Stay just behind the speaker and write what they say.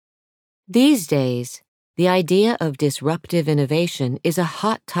These days, the idea of disruptive innovation is a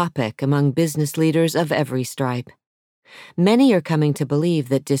hot topic among business leaders of every stripe. Many are coming to believe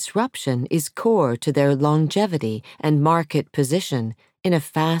that disruption is core to their longevity and market position in a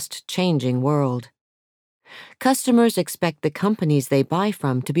fast-changing world. Customers expect the companies they buy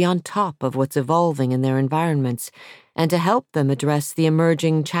from to be on top of what's evolving in their environments and to help them address the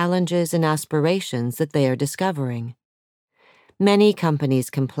emerging challenges and aspirations that they are discovering. Many companies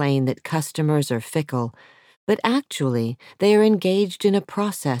complain that customers are fickle, but actually they are engaged in a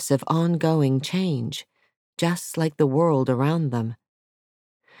process of ongoing change, just like the world around them.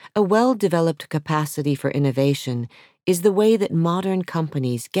 A well-developed capacity for innovation is the way that modern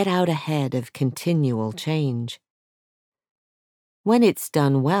companies get out ahead of continual change. When it's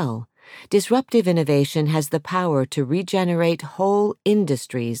done well, disruptive innovation has the power to regenerate whole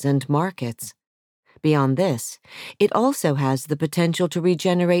industries and markets. Beyond this, it also has the potential to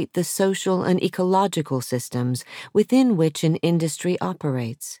regenerate the social and ecological systems within which an industry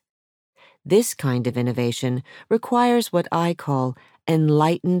operates. This kind of innovation requires what I call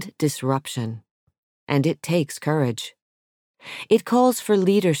enlightened disruption, and it takes courage. It calls for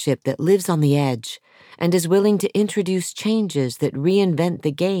leadership that lives on the edge and is willing to introduce changes that reinvent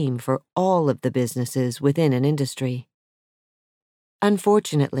the game for all of the businesses within an industry.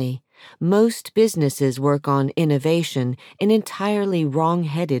 Unfortunately, most businesses work on innovation in entirely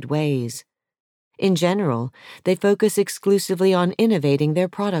wrong-headed ways. In general, they focus exclusively on innovating their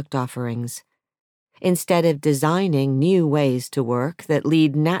product offerings. Instead of designing new ways to work that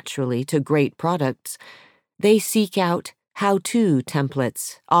lead naturally to great products, they seek out how-to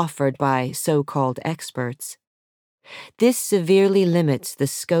templates offered by so-called experts. This severely limits the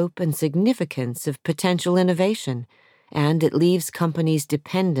scope and significance of potential innovation, and it leaves companies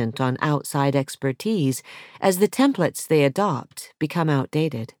dependent on outside expertise as the templates they adopt become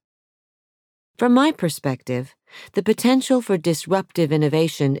outdated. From my perspective, the potential for disruptive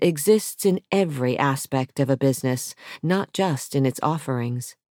innovation exists in every aspect of a business, not just in its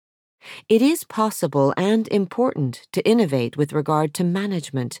offerings. It is possible and important to innovate with regard to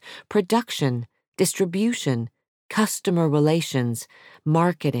management, production, distribution, customer relations,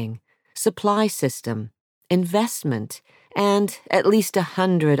 marketing, supply system, investment, and at least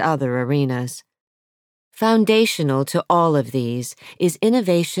 100 other arenas. Foundational to all of these is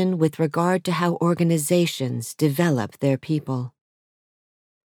innovation with regard to how organizations develop their people.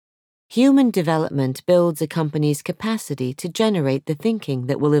 Human development builds a company's capacity to generate the thinking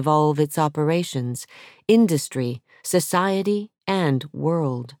that will evolve its operations, industry, society, and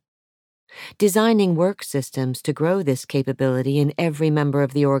world. Designing work systems to grow this capability in every member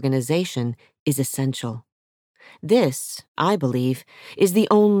of the organization is essential. This, I believe, is the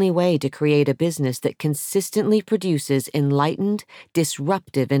only way to create a business that consistently produces enlightened,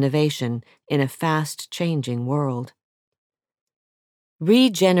 disruptive innovation in a fast-changing world.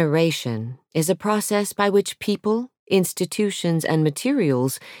 Regeneration is a process by which people, institutions, and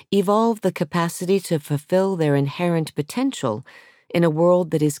materials evolve the capacity to fulfill their inherent potential in a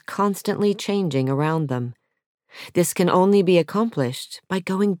world that is constantly changing around them. This can only be accomplished by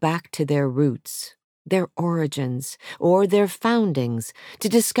going back to their roots, their origins, or their foundings to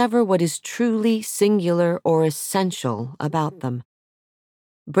discover what is truly singular or essential about them.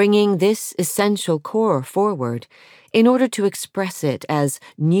 Bringing this essential core forward in order to express it as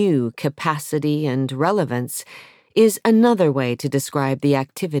new capacity and relevance is another way to describe the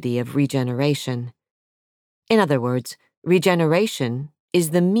activity of regeneration. In other words, regeneration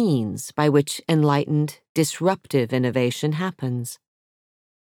is the means by which enlightened, disruptive innovation happens.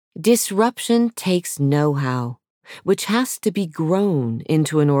 Disruption takes know-how, which has to be grown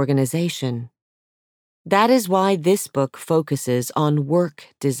into an organization. That is why this book focuses on work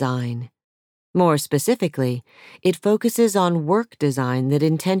design. More specifically, it focuses on work design that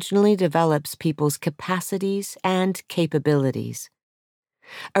intentionally develops people's capacities and capabilities.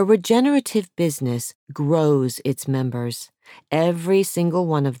 A regenerative business grows its members, every single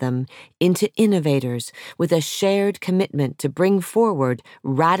one of them, into innovators with a shared commitment to bring forward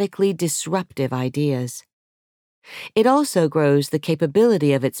radically disruptive ideas. It also grows the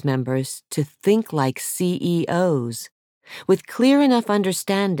capability of its members to think like CEOs, with clear enough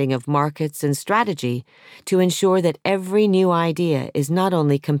understanding of markets and strategy to ensure that every new idea is not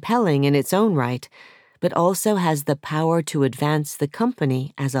only compelling in its own right, but also has the power to advance the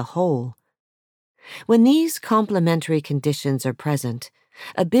company as a whole. When these complementary conditions are present,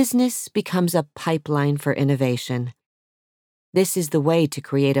 a business becomes a pipeline for innovation. This is the way to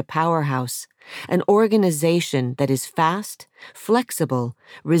create a powerhouse, an organization that is fast, flexible,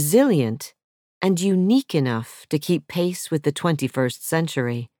 resilient, and unique enough to keep pace with the 21st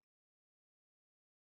century.